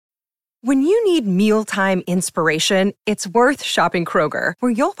When you need mealtime inspiration, it's worth shopping Kroger,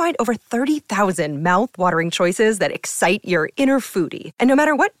 where you'll find over 30,000 mouth-watering choices that excite your inner foodie. And no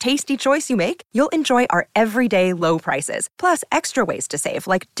matter what tasty choice you make, you'll enjoy our everyday low prices, plus extra ways to save,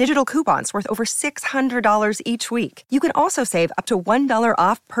 like digital coupons worth over $600 each week. You can also save up to $1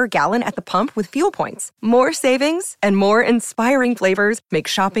 off per gallon at the pump with fuel points. More savings and more inspiring flavors make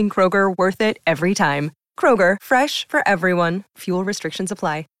shopping Kroger worth it every time. Kroger, fresh for everyone. Fuel restrictions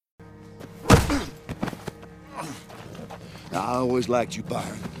apply. I always liked you,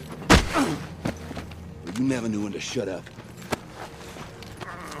 Byron. But you never knew when to shut up.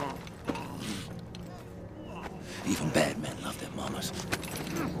 Even bad men love their mamas.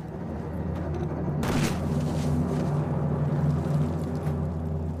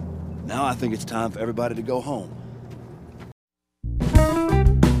 Now I think it's time for everybody to go home.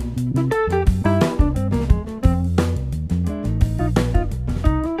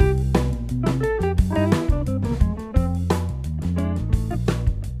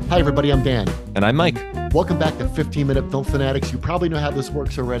 Hi, everybody. I'm Dan. And I'm Mike. Welcome back to 15-Minute Film Fanatics. You probably know how this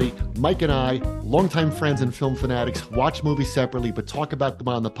works already. Mike and I, longtime friends and film fanatics, watch movies separately, but talk about them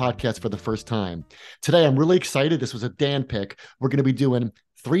on the podcast for the first time. Today, I'm really excited. This was a Dan pick. We're going to be doing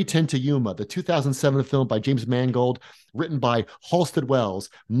 3:10 to Yuma, the 2007 film by James Mangold, written by Halstead Wells,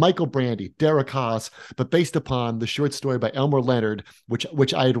 Michael Brandy, Derek Haas, but based upon the short story by Elmore Leonard,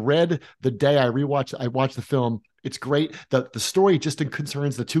 which I had read the day I watched the film. It's great. The story just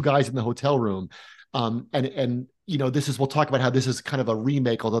concerns the two guys in the hotel room. And you know, we'll talk about how this is kind of a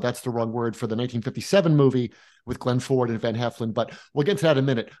remake, although that's the wrong word, for the 1957 movie with Glenn Ford and Van Heflin, but we'll get into that in a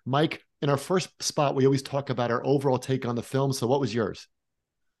minute. Mike, in our first spot, we always talk about our overall take on the film. So what was yours?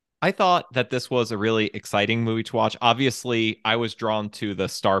 I thought that this was a really exciting movie to watch. Obviously, I was drawn to the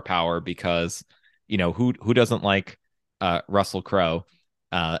star power because, you know, who doesn't like Russell Crowe?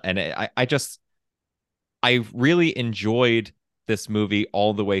 And I really enjoyed this movie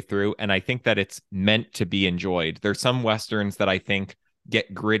all the way through, and I think that it's meant to be enjoyed. There's some Westerns that I think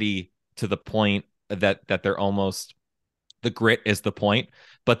get gritty to the point that they're almost, the grit is the point,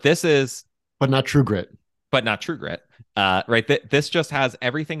 but this is... But not true grit. Right. This just has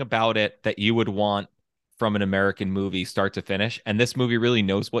everything about it that you would want from an American movie, start to finish. And this movie really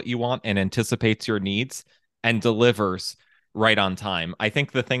knows what you want and anticipates your needs and delivers right on time. I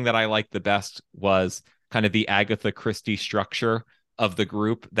think the thing that I liked the best was kind of the Agatha Christie structure of the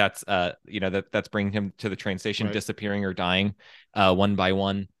group that's that's bringing him to the train station, right, disappearing or dying one by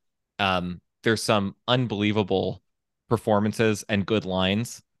one. There's some unbelievable performances and good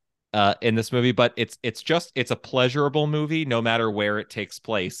lines in this movie, but it's a pleasurable movie no matter where it takes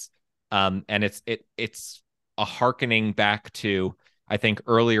place. And it's a hearkening back to, I think,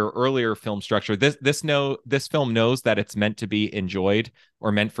 earlier film structure. This film knows that it's meant to be enjoyed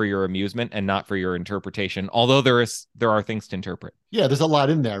or meant for your amusement and not for your interpretation. Although there are things to interpret. Yeah, there's a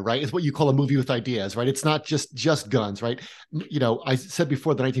lot in there, right? It's what you call a movie with ideas, right? It's not just guns, right? You know, I said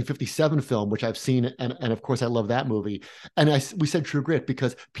before the 1957 film, which I've seen, and of course I love that movie. And we said True Grit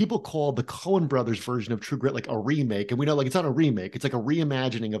because people call the Coen brothers version of True Grit like a remake, and we know like it's not a remake; it's like a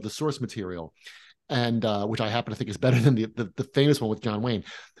reimagining of the source material. And which I happen to think is better than the famous one with John Wayne.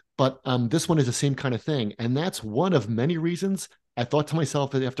 But this one is the same kind of thing. And that's one of many reasons I thought to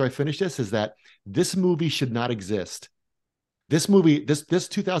myself after I finished this, is that this movie should not exist. This movie, this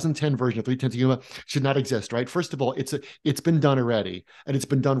 2010 version of 3:10 to Yuma should not exist, right? First of all, it's been done already, and it's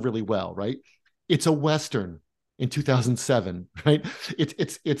been done really well, right? It's a Western in 2007, right?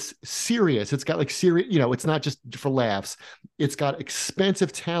 It's serious. It's got like serious, you know, it's not just for laughs. It's got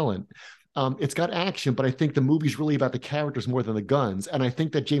expensive talent. It's got action, but I think the movie's really about the characters more than the guns. And I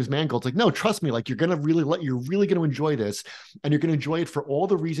think that James Mangold's like, no, trust me, like you're really going to enjoy this, and you're going to enjoy it for all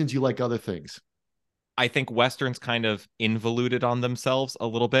the reasons you like other things. I think Westerns kind of involuted on themselves a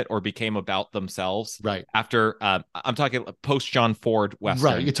little bit, or became about themselves. Right. After, I'm talking post John Ford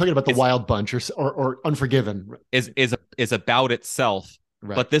Western. Right. You're talking about The Wild Bunch or Unforgiven. Is about itself.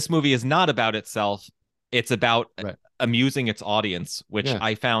 Right. But this movie is not about itself. It's about amusing its audience, which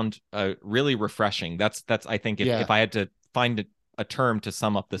I found really refreshing. That's I think if I had to find a term to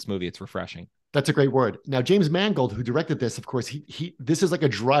sum up this movie, it's refreshing. That's a great word. Now, James Mangold, who directed this, of course, this is like a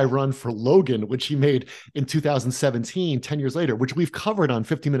dry run for Logan, which he made in 2017, 10 years later, which we've covered on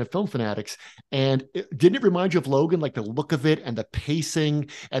 15-Minute Film Fanatics. And didn't it remind you of Logan, like the look of it and the pacing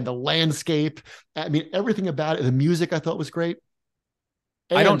and the landscape? I mean, everything about it. The music I thought was great.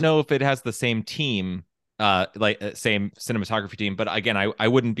 And I don't know if it has the same team, same cinematography team, but again, I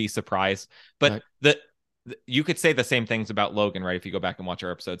wouldn't be surprised. But you could say the same things about Logan, right? If you go back and watch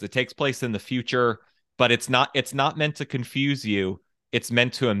our episodes, it takes place in the future, but it's not meant to confuse you it's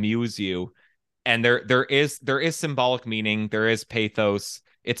meant to amuse you. And there is symbolic meaning, there is pathos.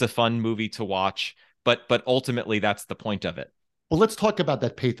 It's a fun movie to watch, but ultimately that's the point of it. Well, let's talk about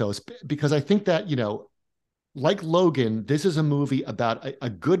that pathos because I think that, like Logan, this is a movie about a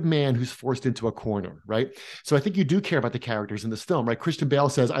good man who's forced into a corner, right? So I think you do care about the characters in this film, right? Christian Bale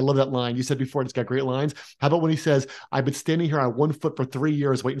says, I love that line. You said before, it's got great lines. How about when he says, I've been standing here on 1 foot for 3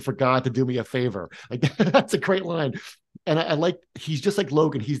 years waiting for God to do me a favor? Like, that's a great line. And I like, he's just like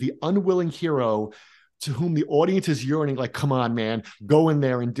Logan. He's the unwilling hero to whom the audience is yearning, like, come on, man, go in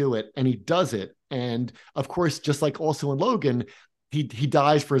there and do it. And he does it. And of course, just like also in Logan, he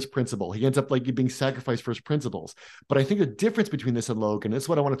dies for his principle. He ends up like being sacrificed for his principles. But I think the difference between this and Logan, this is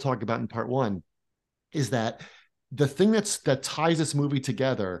what I want to talk about in part one, is that the thing that ties this movie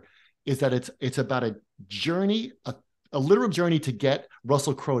together is that it's about a journey, a literal journey to get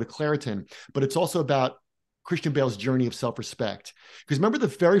Russell Crowe to Claritin, but it's also about Christian Bale's journey of self-respect. Because remember the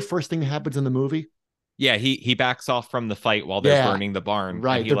very first thing that happens in the movie? Yeah, he backs off from the fight while they're burning the barn,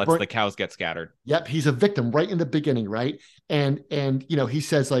 right? And he lets the cows get scattered. Yep, he's a victim right in the beginning, right? And he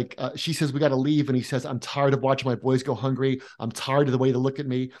says like, she says we got to leave, and he says, I'm tired of watching my boys go hungry. I'm tired of the way they look at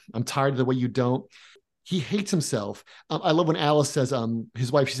me. I'm tired of the way you don't. He hates himself. I love when Alice says,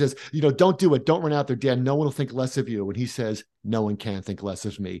 his wife, she says, don't do it. Don't run out there, Dan. No one will think less of you. And he says, no one can think less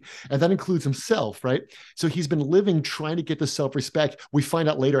of me. And that includes himself, right? So he's been living trying to get the self-respect. We find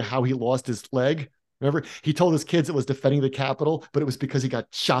out later how he lost his leg. Remember, he told his kids it was defending the Capitol, but it was because he got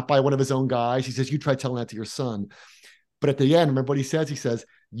shot by one of his own guys. He says, you try telling that to your son. But at the end, remember what he says? He says,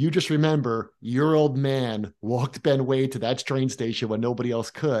 you just remember your old man walked Ben Wade to that train station when nobody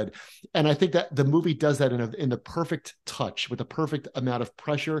else could. And I think that the movie does that in the perfect touch, with the perfect amount of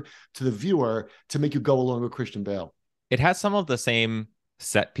pressure to the viewer to make you go along with Christian Bale. It has some of the same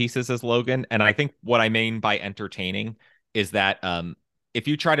set pieces as Logan. And I think what I mean by entertaining is that if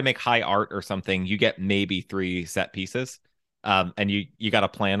you try to make high art or something, you get maybe 3 set pieces. And you got to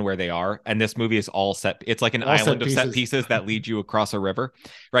plan where they are. And this movie is all set. It's like an island of set pieces that lead you across a river.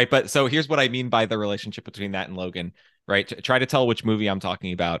 Right. But so here's what I mean by the relationship between that and Logan. Right. Try to tell which movie I'm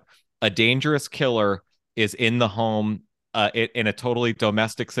talking about. A dangerous killer is in the home in a totally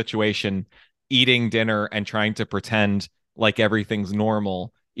domestic situation, eating dinner and trying to pretend like everything's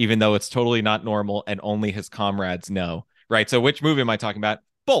normal, even though it's totally not normal and only his comrades know. Right. So which movie am I talking about?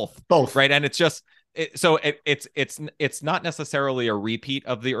 Both. Right. And it's just it's not necessarily a repeat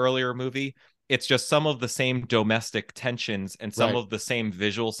of the earlier movie. It's just some of the same domestic tensions and some of the same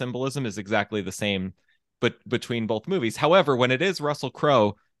visual symbolism is exactly the same, but between both movies. However, when it is Russell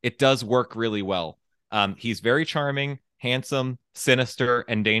Crowe, it does work really well. He's very charming, handsome, sinister,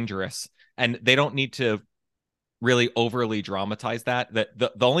 and dangerous. And they don't need to really overly dramatize that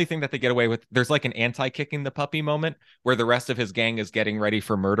the only thing that they get away with, there's like an anti-kicking the puppy moment where the rest of his gang is getting ready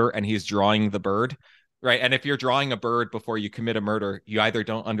for murder and he's drawing the bird, right? And if you're drawing a bird before you commit a murder, you either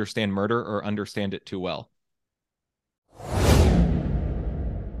don't understand murder or understand it too well.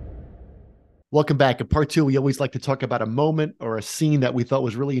 Welcome back. In part two, we always like to talk about a moment or a scene that we thought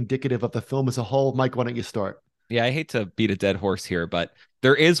was really indicative of the film as a whole. Mike, why don't you start? Yeah, I hate to beat a dead horse here, but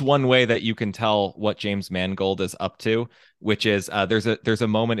there is one way that you can tell what James Mangold is up to, which is there's a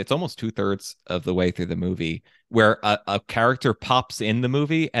moment, it's almost 2/3 of the way through the movie, where a character pops in the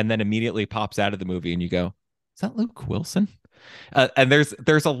movie and then immediately pops out of the movie, and you go, "Is that Luke Wilson?" And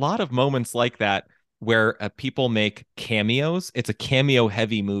there's a lot of moments like that where people make cameos. It's a cameo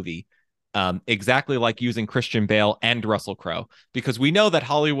heavy movie. Exactly like using Christian Bale and Russell Crowe, because we know that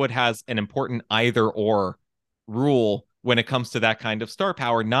Hollywood has an important either or rule when it comes to that kind of star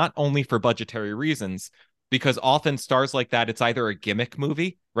power, not only for budgetary reasons, because often stars like that, it's either a gimmick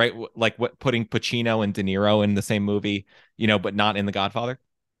movie, right? Like what putting Pacino and De Niro in the same movie, but not in The Godfather,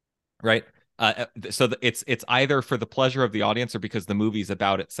 right? It's either for the pleasure of the audience or because the movie's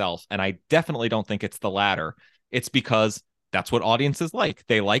about itself. And I definitely don't think it's the latter. It's because that's what audiences like.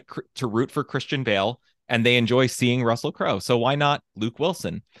 They like to root for Christian Bale, and they enjoy seeing Russell Crowe. So why not Luke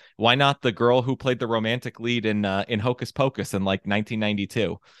Wilson? Why not the girl who played the romantic lead in Hocus Pocus in like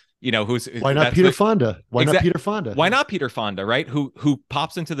 1992? Why not Peter Fonda? Why not Peter Fonda? Why not Peter Fonda? Right? Who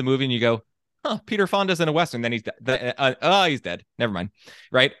pops into the movie and you go, huh? Peter Fonda's in a Western. Then he's he's dead. Never mind.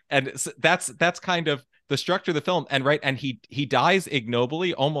 Right? And that's kind of the structure of the film. And and he dies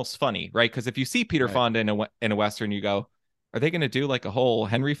ignobly, almost funny, right? Because if you see Peter Fonda in a Western, you go, are they going to do like a whole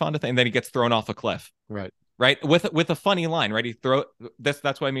Henry Fonda thing? And then he gets thrown off a cliff. Right. With a funny line, right? That's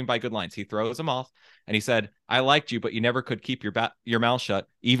what I mean by good lines. He throws him off and he said, I liked you, but you never could keep your mouth shut.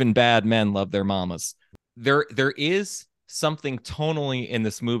 Even bad men love their mamas. There is something tonally in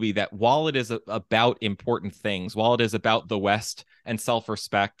this movie that while it is about important things, while it is about the West and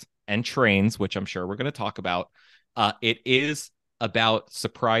self-respect and trains, which I'm sure we're going to talk about, it is about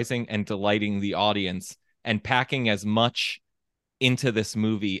surprising and delighting the audience and packing as much into this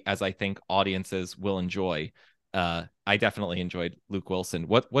movie as I think audiences will enjoy. I definitely enjoyed Luke Wilson.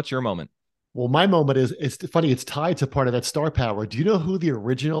 What's your moment? Well, my moment is, it's funny, it's tied to part of that star power. Do you know who the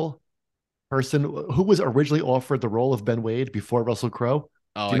original person who was originally offered the role of Ben Wade before Russell Crowe?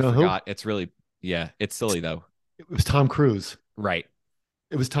 Oh, Do you I know who? forgot. It's really, yeah, it's silly though. It was Tom Cruise. Right.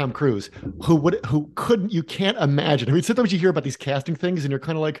 It was Tom Cruise, who couldn't, you can't imagine. I mean, sometimes you hear about these casting things and you're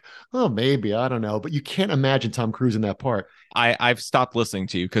kind of like, oh, maybe, I don't know, but you can't imagine Tom Cruise in that part. I've stopped listening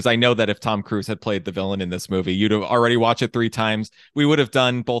to you because I know that if Tom Cruise had played the villain in this movie, you'd have already watched it 3 times. We would have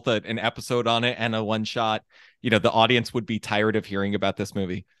done both an episode on it and a one shot. The audience would be tired of hearing about this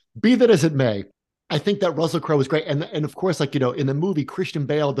movie. Be that as it may, I think that Russell Crowe was great. And of course, like, in the movie, Christian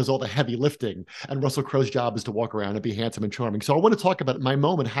Bale does all the heavy lifting, and Russell Crowe's job is to walk around and be handsome and charming. So I want to talk about, my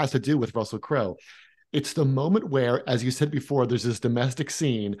moment has to do with Russell Crowe. It's the moment where, as you said before, there's this domestic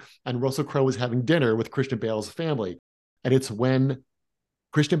scene, and Russell Crowe is having dinner with Christian Bale's family. And it's when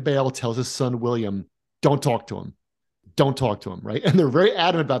Christian Bale tells his son, William, don't talk to him. Don't talk to him, right? And they're very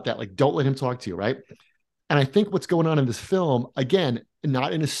adamant about that. Like, don't let him talk to you, right? And I think what's going on in this film, again,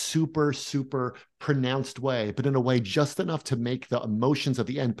 not in a super, super pronounced way, but in a way just enough to make the emotions at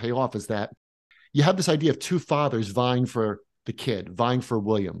the end pay off, is that you have this idea of two fathers vying for the kid, vying for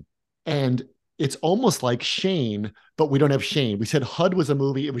William. And it's almost like Shane, but we don't have Shane. We said HUD was a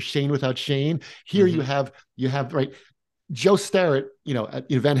movie. It was Shane without Shane. Here you have, right, Joe Starrett,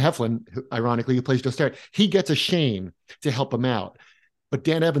 Van Heflin, who, ironically, who plays Joe Starrett, he gets a Shane to help him out. But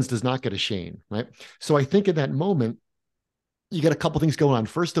Dan Evans does not get a Shane, right? So I think in that moment, you get a couple things going on.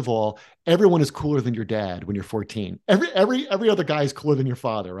 First of all, everyone is cooler than your dad when you're 14. Every other guy is cooler than your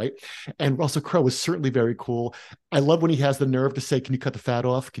father, right? And Russell Crowe is certainly very cool. I love when he has the nerve to say, "Can you cut the fat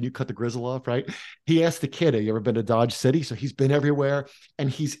off? Can you cut the grizzle off?" Right? He asked the kid, "Have you ever been to Dodge City?" So he's been everywhere, and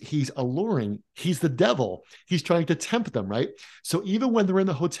he's alluring. He's the devil. He's trying to tempt them, right? So even when they're in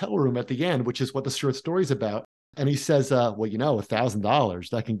the hotel room at the end, which is what the short story's about, and he says, well, $1,000,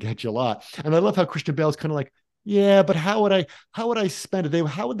 that can get you a lot. And I love how Christian Bale's kind of like, yeah, but how would I spend it?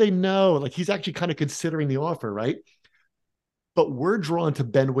 How would they know? Like, he's actually kind of considering the offer, right? But we're drawn to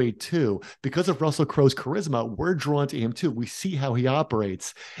Ben Wade too. Because of Russell Crowe's charisma, we're drawn to him too. We see how he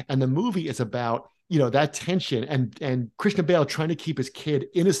operates. And the movie is about, that tension and Christian Bale trying to keep his kid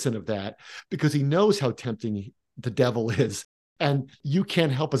innocent of that, because he knows how tempting the devil is. And you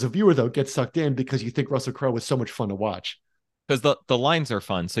can't help, as a viewer, though, get sucked in because you think Russell Crowe is so much fun to watch. Because the lines are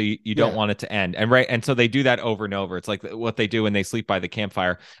fun, so you don't want it to end. And so they do that over and over. It's like what they do when they sleep by the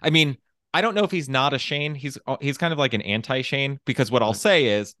campfire. I mean, I don't know if he's not a Shane. He's kind of like an anti-Shane, because what I'll say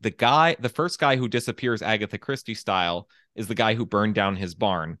is the first guy who disappears Agatha Christie style is the guy who burned down his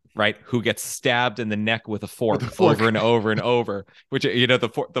barn, right? Who gets stabbed in the neck with a fork over and over and over, which,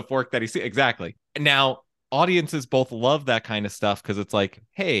 the fork that he sees. Exactly. Now, audiences both love that kind of stuff because it's like,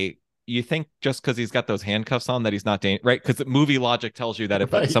 hey, you think just because he's got those handcuffs on that he's not dangerous, right? Because movie logic tells you that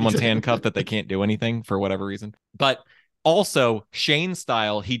if someone's handcuffed that they can't do anything for whatever reason. But also, Shane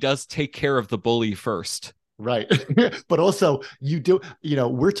style, he does take care of the bully first. Right. But also,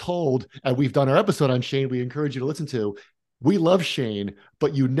 we're told, and we've done our episode on Shane, we encourage you to listen to, we love Shane,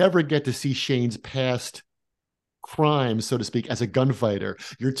 but you never get to see Shane's past crime, so to speak, as a gunfighter.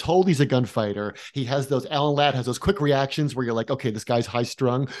 You're told he's a gunfighter. He has Alan Ladd has those quick reactions where you're like, okay, this guy's high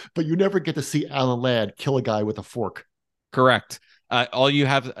strung, but you never get to see Alan Ladd kill a guy with a fork. Correct. All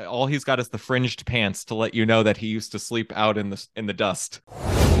he's got is the fringed pants to let you know that he used to sleep out in the dust.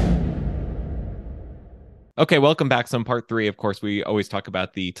 Okay, welcome back. So in part 3, of course, we always talk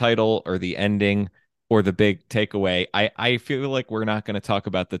about the title or the ending or the big takeaway. I feel like we're not going to talk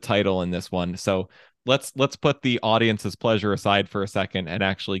about the title in this one. So let's put the audience's pleasure aside for a second and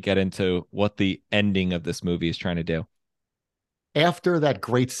actually get into what the ending of this movie is trying to do. After that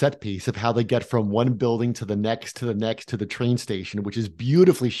great set piece of how they get from one building to the next, to the next, to the train station, which is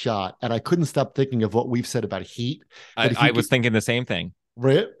beautifully shot. And I couldn't stop thinking of what we've said about Heat. I was thinking the same thing.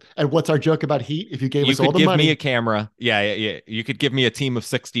 Right. And what's our joke about Heat? If you gave us all the money. You could give me a camera. Yeah. You could give me a team of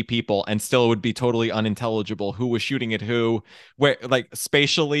 60 people and still it would be totally unintelligible who was shooting at who, where, like,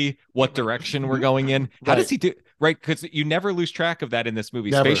 spatially, what direction we're going in. How does he do? Right. Because you never lose track of that in this movie.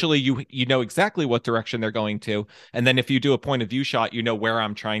 Never. Spatially, you know exactly what direction they're going to. And then if you do a point of view shot, you know where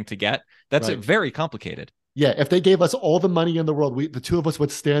I'm trying to get. That's very complicated. Yeah, if they gave us all the money in the world, the two of us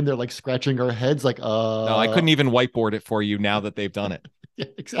would stand there like scratching our heads like, No, I couldn't even whiteboard it for you now that they've done it. Yeah,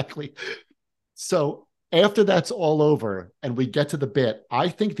 exactly. So after that's all over and we get to the bit, I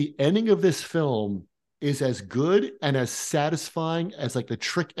think the ending of this film is as good and as satisfying as like the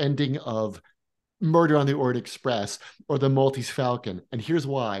trick ending of Murder on the Orient Express or the Maltese Falcon. And here's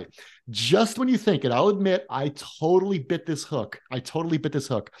why. Just when you think, and I'll admit, I totally bit this hook.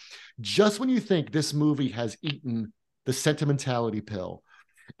 Just when you think this movie has eaten the sentimentality pill,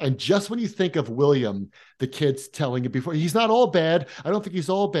 and just when you think of William, the kid's telling you before, he's not all bad. I don't think he's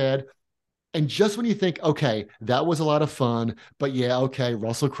all bad. And just when you think, okay, that was a lot of fun, but yeah, okay,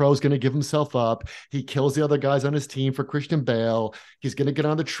 Russell Crowe's going to give himself up. He kills the other guys on his team for Christian Bale. He's going to get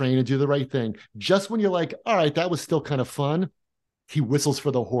on the train and do the right thing. Just when you're like, all right, that was still kind of fun, he whistles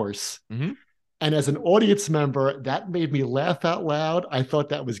for the horse. Mm-hmm. And as an audience member, that made me laugh out loud. I thought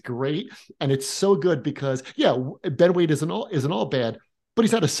that was great. And it's so good because, yeah, Ben Wade isn't all bad, but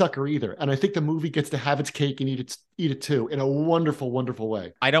he's not a sucker either. And I think the movie gets to have its cake and eat it too in a wonderful, wonderful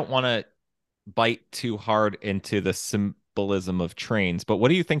way. I don't want to bite too hard into the symbolism of trains, but what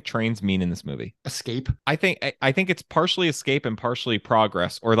do you think trains mean in this movie? Escape. I think it's partially escape and partially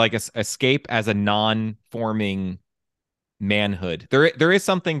progress, or like escape as a non-forming manhood. There is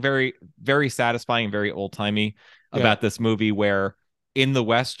something very, very satisfying, very old-timey about this movie, where in the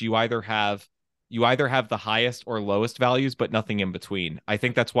West you either have the highest or lowest values, but nothing in between. I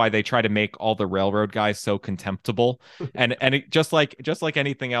think that's why they try to make all the railroad guys so contemptible. and it, just like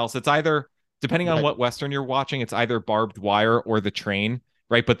anything else, it's either, depending on what Western you're watching, it's either barbed wire or the train,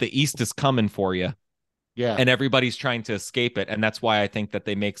 right? But the East is coming for you. Yeah. And everybody's trying to escape it. And that's why I think that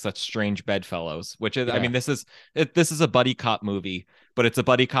they make such strange bedfellows, which is, I mean, this is a buddy cop movie, but it's a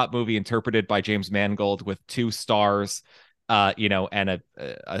buddy cop movie interpreted by James Mangold with 2 stars, and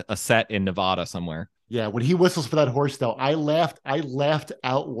a set in Nevada somewhere. Yeah, when he whistles for that horse, though, I laughed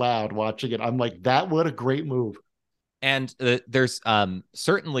out loud watching it. I'm like, what a great move. And there's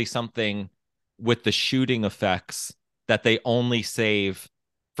certainly something with the shooting effects that they only save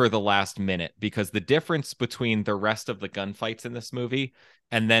for the last minute, because the difference between the rest of the gunfights in this movie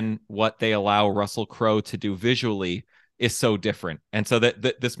and then what they allow Russell Crowe to do visually is so different. And so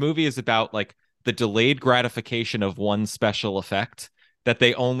that this movie is about like the delayed gratification of one special effect that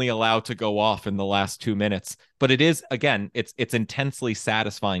they only allow to go off in the last 2 minutes. But it is, again, it's intensely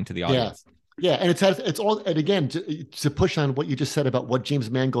satisfying to the audience. Yeah, and it's all, and again, to push on what you just said about what James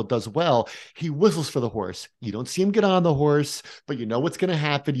Mangold does well, he whistles for the horse. You don't see him get on the horse, but you know what's going to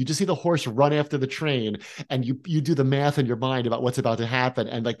happen. You just see the horse run after the train, and you do the math in your mind about what's about to happen.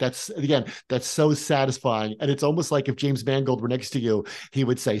 And like, that's so satisfying. And it's almost like if James Mangold were next to you, he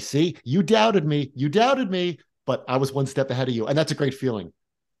would say, see, you doubted me, but I was one step ahead of you. And that's a great feeling.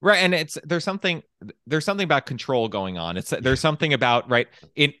 Right. And there's something about control going on. There's something about, right,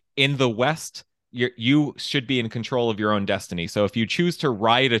 in the West, you should be in control of your own destiny. So if you choose to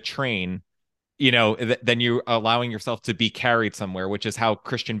ride a train, then you're allowing yourself to be carried somewhere, which is how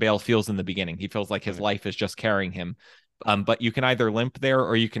Christian Bale feels in the beginning. He feels like his life is just carrying him. But you can either limp there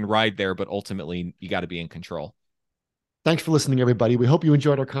or you can ride there, but ultimately you got to be in control. Thanks for listening, everybody. We hope you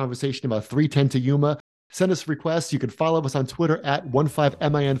enjoyed our conversation about 3:10 to Yuma. Send us requests. You can follow us on Twitter at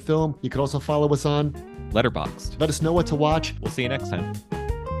 15MINFilm. You can also follow us on Letterboxd. Let us know what to watch. We'll see you next time.